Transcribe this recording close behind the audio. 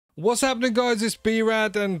What's happening, guys? It's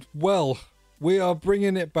B-RAD, and well, we are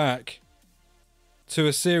bringing it back to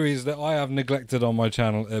a series that I have neglected on my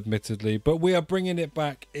channel, admittedly, but we are bringing it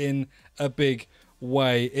back in a big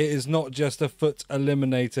way. It is not just a Fut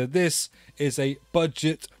Eliminator. This is a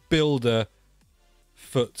budget builder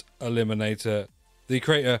Fut Eliminator. The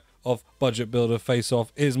creator of Budget Builder Face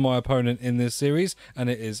Off is my opponent in this series, and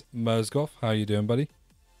it is MERSGOTH. How are you doing, buddy?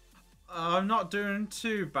 I'm not doing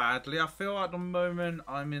too badly. I feel at the moment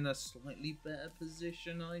I'm in a slightly better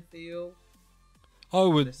position, I feel. I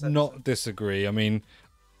would not disagree. I mean,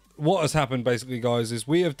 what has happened basically, guys, is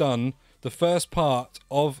we have done the first part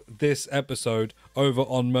of this episode over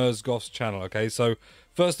on MERSGOTH's channel, okay? So,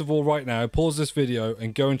 first of all, right now, pause this video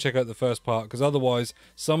and go and check out the first part, because otherwise,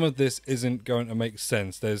 some of this isn't going to make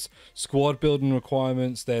sense. There's squad building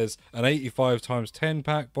requirements, there's an 85 times 10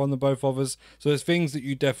 pack on the both of us, so there's things that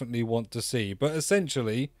you definitely want to see. But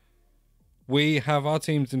essentially, we have our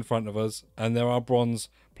teams in front of us, and there are bronze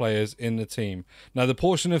players in the team. Now, the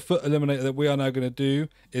portion of Fut Eliminator that we are now going to do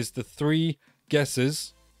is the 3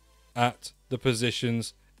 guesses at the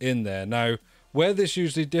positions in there. Now, where this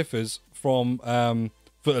usually differs from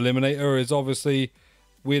Fut Eliminator is obviously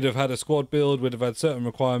we'd have had a squad build, we'd have had certain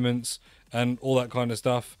requirements and all that kind of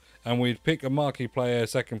stuff, and we'd pick a marquee player,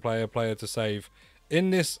 second player, player to save.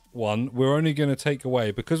 In this one, we're only going to take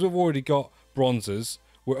away, because we've already got bronzes,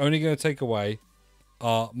 we're only going to take away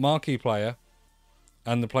our marquee player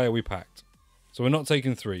and the player we packed. So we're not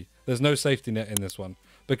taking 3. There's no safety net in this one,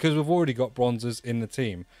 because we've already got bronzes in the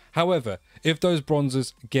team. However, if those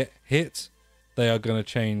bronzes get hit, they are going to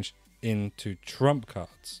change into trump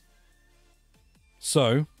cards.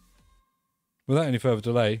 So, without any further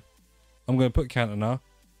delay, I'm going to put CANTONA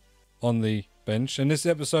on the bench. And this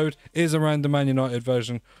episode is around the Man United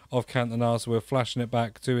version of CANTONA, so we're flashing it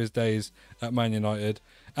back to his days at Man United.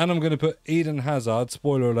 And I'm going to put Eden Hazard,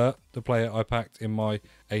 spoiler alert, the player I packed in my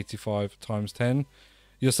 85 times 10.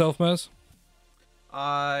 Yourself, Mers?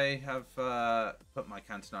 I have put my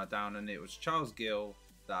Cantona down, and it was Charles Gill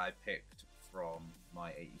that I picked from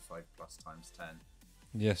my 85 plus times 10.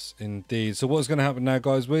 Yes, indeed. So what's going to happen now,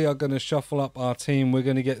 guys? We are going to shuffle up our team. We're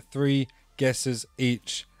going to get 3 guesses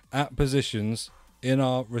each at positions in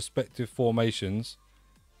our respective formations.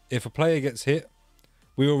 If a player gets hit,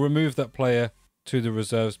 we will remove that player to the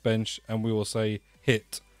reserves bench, and we will say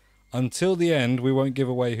hit. Until the end, we won't give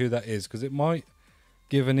away who that is, because it might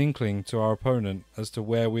give an inkling to our opponent as to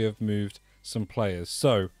where we have moved some players.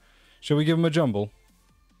 So, shall we give them a jumble?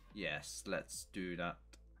 Yes, let's do that.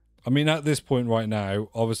 I mean, at this point right now,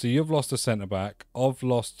 obviously you've lost a centre-back. I've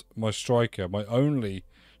lost my striker, my only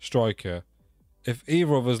striker. If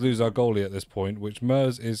either of us lose our goalie at this point, which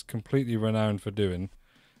Mers is completely renowned for doing,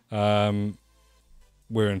 we're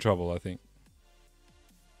in trouble, I think.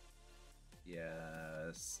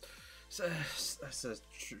 Yes. That's a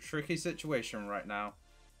tricky situation right now.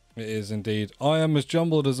 It is indeed. I am as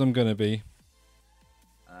jumbled as I'm going to be.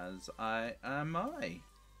 As I am I.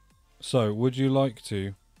 So, would you like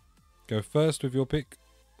to go first with your pick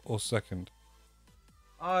or second?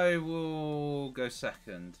 I will go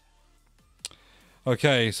second.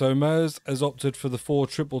 Okay, so Mers has opted for the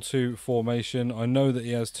 4-2-2 formation. I know that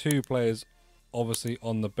he has 2 players obviously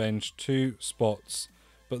on the bench, 2 spots,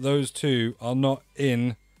 but those 2 are not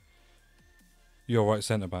in your right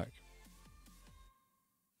centre back.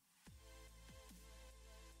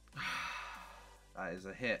 That is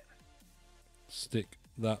a hit. Stick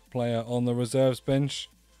that player on the reserves bench.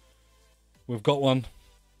 We've got one.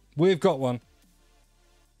 We've got one.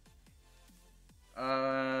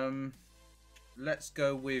 Let's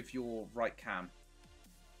go with your right cam.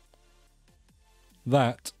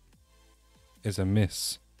 That is a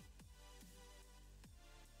miss.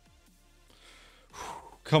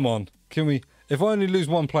 Come on. Can we... If I only lose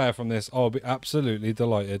 1 player from this, I'll be absolutely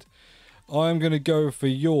delighted. I'm going to go for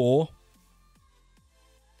your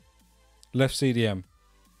left CDM.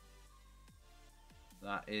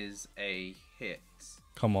 That is a hit.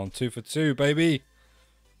 Come on, 2 for 2, baby.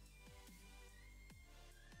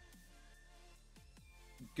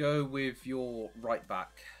 Go with your right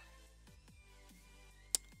back.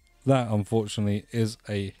 That, unfortunately, is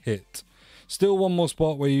a hit. Still 1 more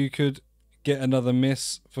spot where you could get another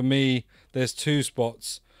miss. For me, there's 2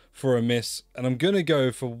 spots for a miss, and I'm going to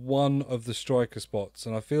go for one of the striker spots,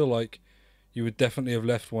 and I feel like you would definitely have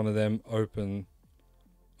left one of them open.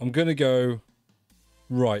 I'm going to go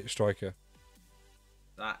right striker.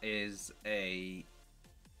 That is a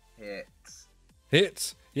hit.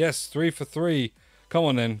 Hit? Yes, 3 for 3. Come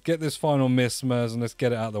on then, get this final miss, Mers, and let's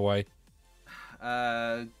get it out of the way.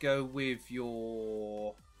 Go with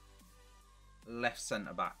your left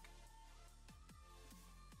centre back.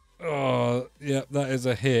 Oh, yeah, that is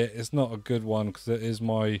a hit. It's not a good one because it is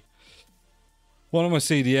one of my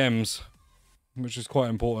CDMs, which is quite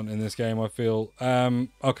important in this game, I feel.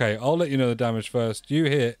 Okay, I'll let you know the damage first. You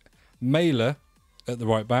hit Mailer at the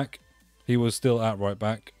right back. He was still at right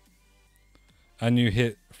back. And you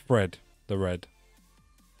hit Fred, the red.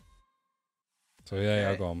 So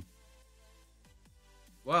yeah, I got him.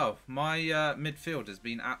 Well, my midfield has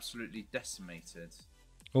been absolutely decimated.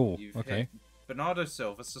 Oh, You've okay. hit Bernardo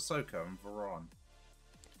Silva, Sissoko, and Varane.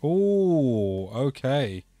 Oh,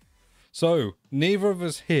 okay. So, neither of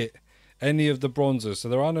us hit any of the bronzes, so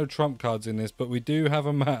there are no trump cards in this, but we do have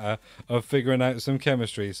a matter of figuring out some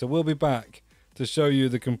chemistry. So we'll be back to show you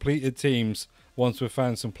the completed teams once we've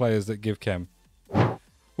found some players that give chem.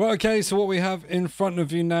 Well, okay, so what we have in front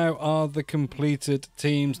of you now are the completed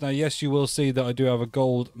teams. Now, yes, you will see that I do have a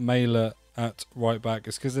gold mailer at right back.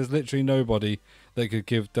 It's because there's literally nobody that could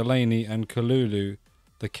give Delaney and Kalulu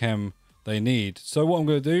the chem they need. So what I'm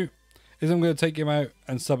going to do is I'm going to take him out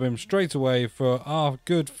and sub him straight away for our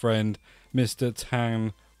good friend, Mr.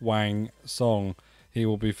 Tan Wang Song. He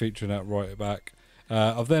will be featuring at right back.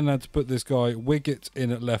 I've then had to put this guy Wiggett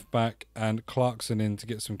in at left back and Clarkson in to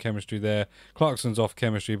get some chemistry there. Clarkson's off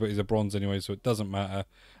chemistry, but he's a bronze anyway, so it doesn't matter.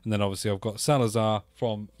 And then obviously I've got Salazar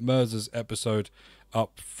from Mers's episode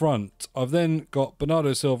up front. I've then got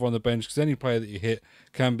Bernardo Silva on the bench because any player that you hit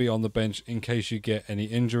can be on the bench in case you get any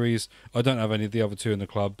injuries. I don't have any of the other two in the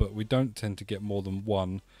club, but we don't tend to get more than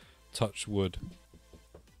one. Touch wood.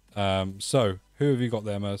 So, who have you got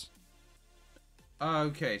there, Mers?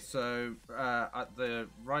 Okay, so at the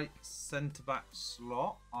right centre-back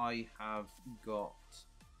slot, I have got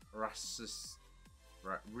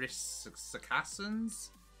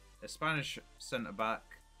Rissacassens, a Spanish centre-back,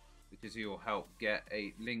 because he will help get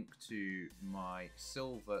a link to my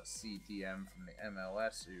silver CDM from the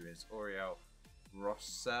MLS, who is Oriel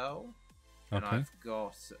Rossell. And Okay. I've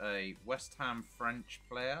got a West Ham French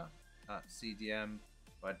player at CDM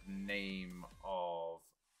by the name of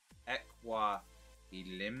Ekwa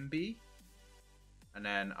Ilimbi. And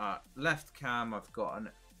then left cam, I've got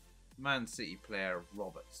a Man City player,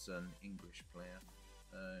 Robertson, English player.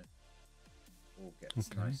 All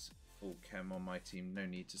gets nice full chem on my team. No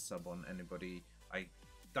need to sub on anybody. I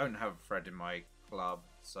don't have Fred in my club,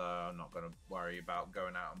 so I'm not going to worry about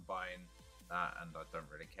going out and buying that. And I don't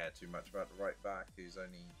really care too much about the right back, who's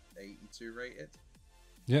only 82 rated.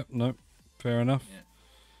 Yep, no, fair enough. Yeah.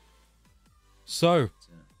 So,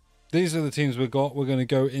 these are the teams we've got. We're going to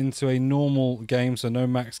go into a normal game, so no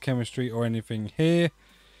max chemistry or anything here.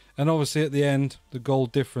 And obviously at the end, the goal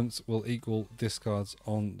difference will equal discards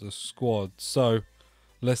on the squad. So,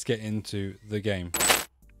 let's get into the game.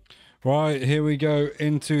 Right, here we go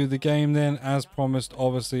into the game then. As promised,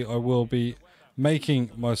 obviously I will be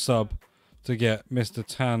making my sub to get Mr.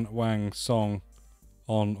 Tan Wang Song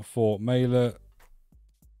on for Mailer.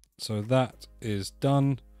 So that is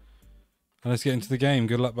done. And let's get into the game.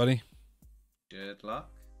 Good luck, buddy. Good luck.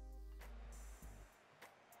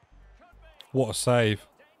 What a save.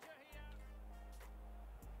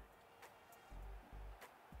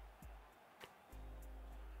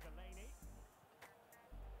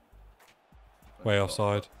 Way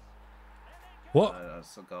offside. What?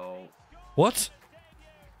 That's a goal. What?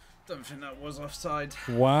 Don't think that was offside.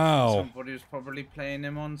 Wow. Somebody was probably playing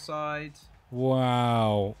him onside.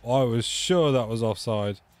 Wow. I was sure that was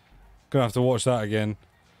offside. Gonna have to watch that again.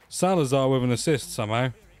 Salazar with an assist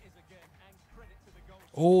somehow.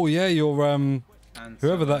 Oh yeah, you're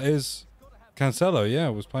whoever that is, Cancelo, yeah,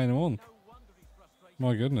 was playing him on.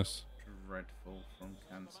 My goodness. Dreadful from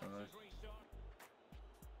Cancelo.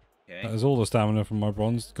 Okay. That is all the stamina from my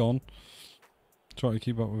bronze gone. Try to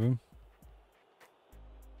keep up with him.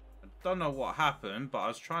 I don't know what happened, but I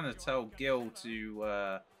was trying to tell Gil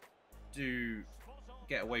to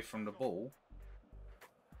get away from the ball.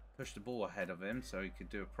 Push the ball ahead of him so he could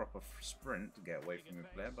do a proper sprint to get away from the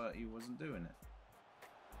player, but he wasn't doing it.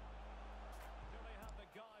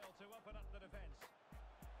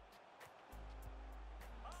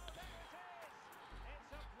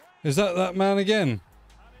 Is that man again?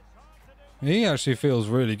 He actually feels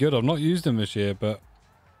really good. I've not used him this year, but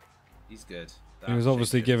he's good. He was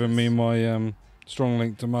obviously giving me my strong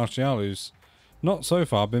link to Martial, who's not so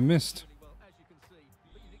far been missed.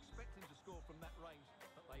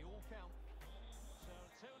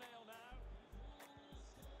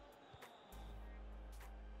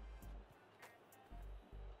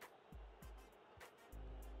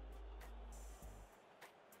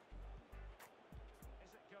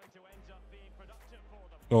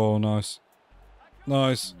 Oh, nice.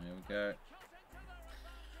 Nice. There we go.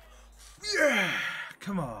 Yeah!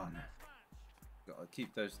 Come on. Got to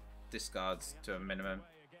keep those discards to a minimum.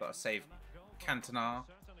 Got to save Cantona.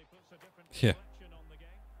 Yeah.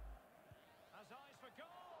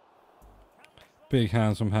 Big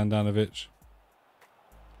hands from Handanovic.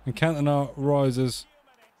 And Cantona rises.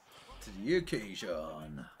 To the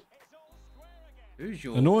occasion. Who's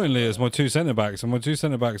your... Annoyingly, it's my two centre-backs, and my two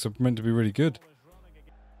centre-backs are meant to be really good.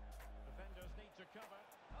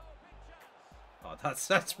 Oh,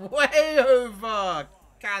 that's way over!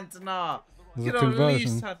 Cantona! You could have at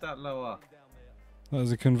least had that lower. That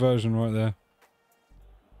was a conversion right there.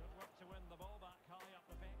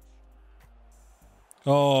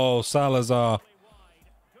 Oh, Salazar.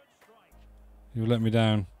 You let me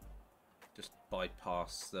down. Just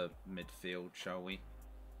bypass the midfield, shall we?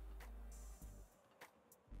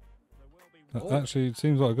 That actually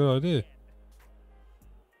seems like a good idea.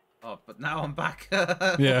 Oh, but now I'm back.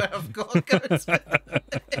 Yeah. I've got to go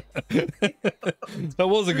That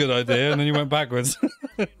was a good idea, and then you went backwards.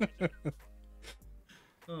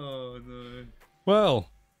 Oh, no. Well,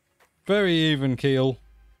 very even keel.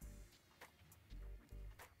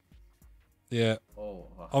 Yeah. Oh,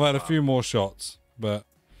 I've had a few more shots, but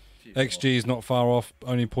XG is not far off.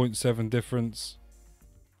 Only 0.7 difference.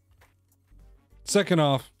 Second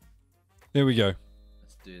half. Here we go.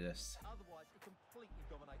 Let's do this.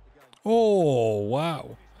 Oh,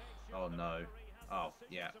 wow. Oh, no. Oh,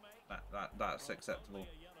 yeah. That's acceptable.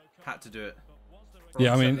 Had to do it.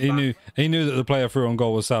 Yeah, I mean, he knew that the player through on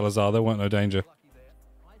goal was Salazar. There weren't no danger.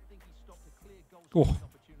 Oh.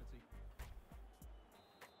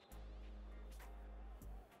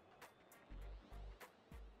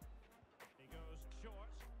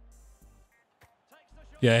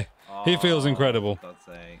 Yeah, he feels incredible.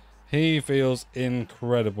 He feels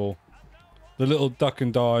incredible. The little duck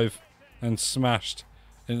and dive and smashed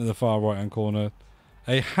into the far right hand corner.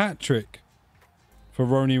 A hat trick for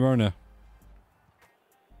Roni Rona.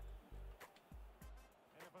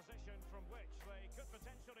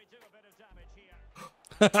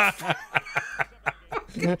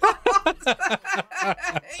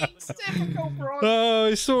 It's difficult, bro. Oh,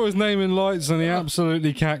 he saw his name in lights and he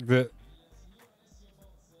absolutely cacked it.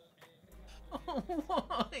 Oh,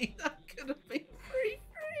 why? That could have been 3-3.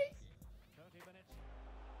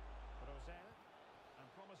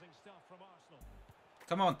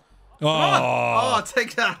 Come on. Oh, Oh, I'll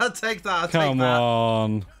take that. I'll take that. I'll come take that.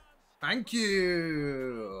 on. Thank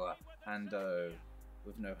you. Hando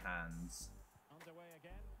with no hands.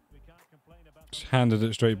 Just handed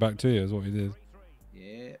it straight back to you is what he did.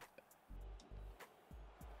 Yeah.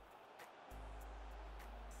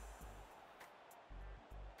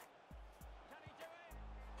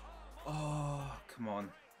 Oh, come on.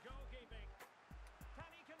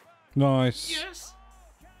 Nice. Yes.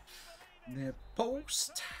 Near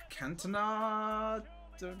post. Cantona.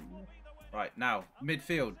 Right, now.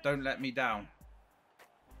 Midfield. Don't let me down.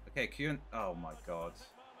 Okay, Kuhn. Oh, my God.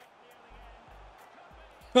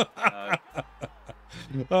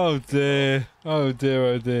 Oh, dear. Oh, dear.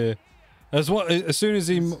 Oh, dear. As soon as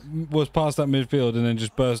he was past that midfield and then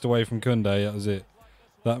just burst away from Kunde, that was it.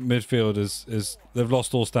 That midfield is they've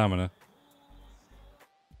lost all stamina.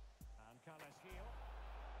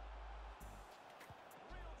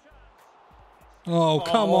 Oh,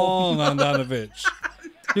 come on, Handanovic.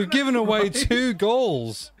 You've given away 2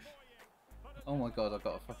 goals. Oh my God, I've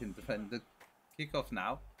got to fucking defend the kickoff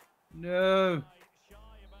now. No.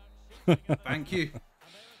 Thank you.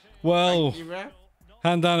 Well, Thank you, ref.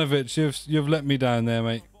 Handanovic, you've let me down there,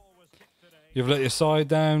 mate. You've let your side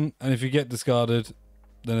down, and if you get discarded,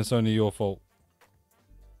 then it's only your fault.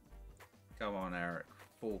 Come on, Eric.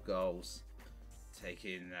 4 goals.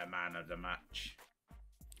 Taking the man of the match.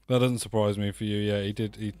 That doesn't surprise me for you. Yeah, he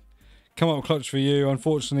did. He come up clutch for you.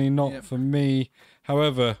 Unfortunately, not for me.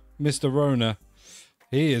 However, Mr. Rona,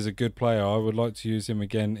 he is a good player. I would like to use him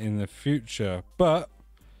again in the future. But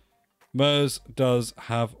Mers does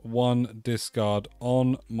have 1 discard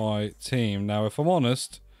on my team. Now, if I'm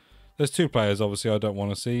honest, there's 2 players, obviously, I don't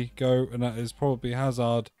want to see go, and that is probably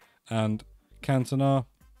Hazard and Cantona.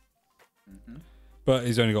 But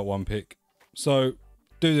he's only got 1 pick. So,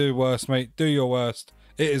 do your worst, mate. Do your worst.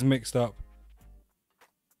 It is mixed up.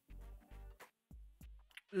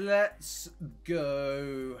 Let's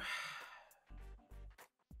go.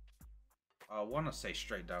 I want to say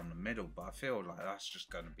straight down the middle, but I feel like that's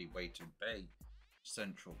just going to be way too big.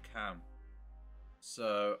 Central cam.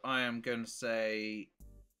 So I am going to say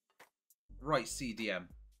right CDM.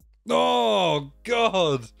 Oh,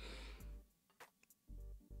 God.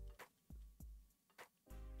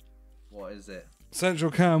 What is it?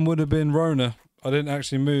 Central cam would have been Rona. I didn't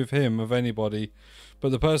actually move him of anybody. But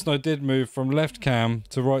the person I did move from left cam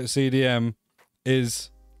to right CDM is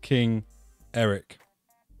King Eric.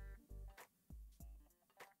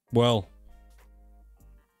 Well.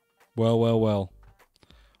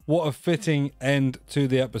 What a fitting end to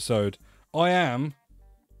the episode. I am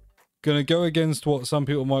going to go against what some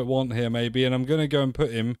people might want here maybe, and I'm going to go and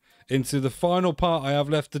put him into the final part I have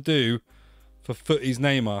left to do for Footy's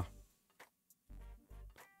Neymar.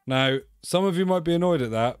 Now, some of you might be annoyed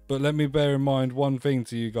at that, but let me bear in mind one thing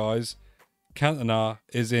to you guys. CANTONA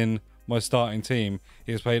is in my starting team.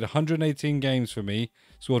 He has played 118 games for me,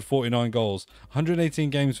 scored 49 goals. 118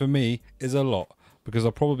 games for me is a lot, because I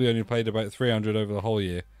probably only played about 300 over the whole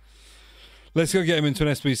year. Let's go get him into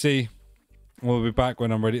an SBC. We'll be back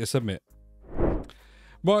when I'm ready to submit.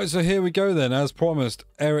 Right, so here we go then. As promised,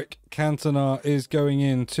 Eric Cantona is going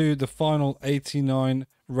into the final 89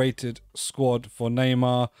 rated squad for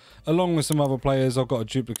Neymar, along with some other players. I've got a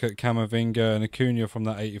duplicate Camavinga and Acuna from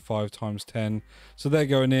that 85 times 10. So they're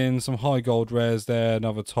going in. Some high gold rares there,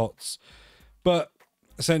 another Tots. But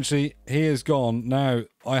essentially, he is gone. Now,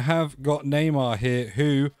 I have got Neymar here,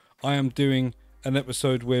 who I am doing an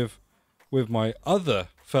episode with my other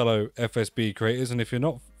fellow FSB creators. And if you're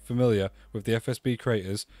not familiar with the FSB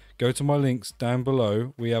creators, go to my links down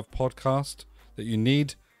below. We have podcasts that you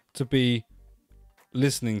need to be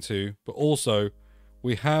listening to, but also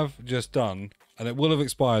we have just done, and it will have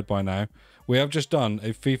expired by now, we have just done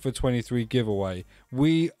a FIFA 23 giveaway.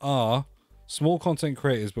 We are small content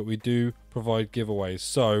creators, but we do provide giveaways,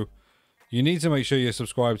 so you need to make sure you're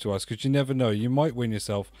subscribed to us, because you never know, you might win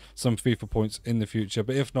yourself some FIFA points in the future,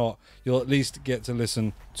 but if not, you'll at least get to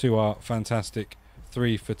listen to our fantastic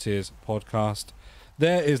 3 for Tiers podcast.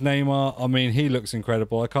 There is Neymar. I mean, he looks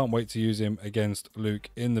incredible. I can't wait to use him against Luke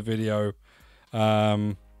in the video.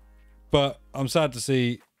 But I'm sad to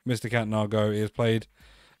see Mr. Cantona go. He has played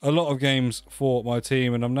a lot of games for my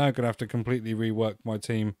team, and I'm now going to have to completely rework my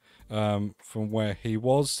team from where he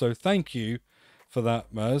was. So thank you for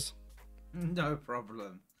that, Mers. No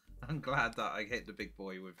problem. I'm glad that I hit the big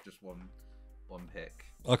boy with just one pick.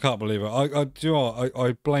 I can't believe it. Do you know what?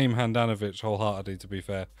 I blame Handanovic wholeheartedly, to be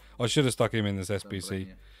fair. I should have stuck him in this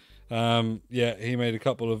SBC. Yeah, he made a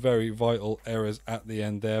couple of very vital errors at the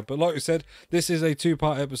end there. But like we said, this is a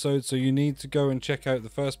 2-part episode, so you need to go and check out the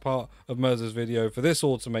first part of Mers's video for this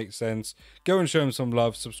all to make sense. Go and show him some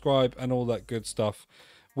love, subscribe, and all that good stuff.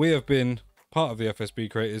 We have been part of the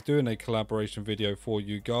FSB creators doing a collaboration video for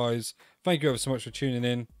you guys. Thank you ever so much for tuning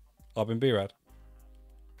in. I've been B-RAD.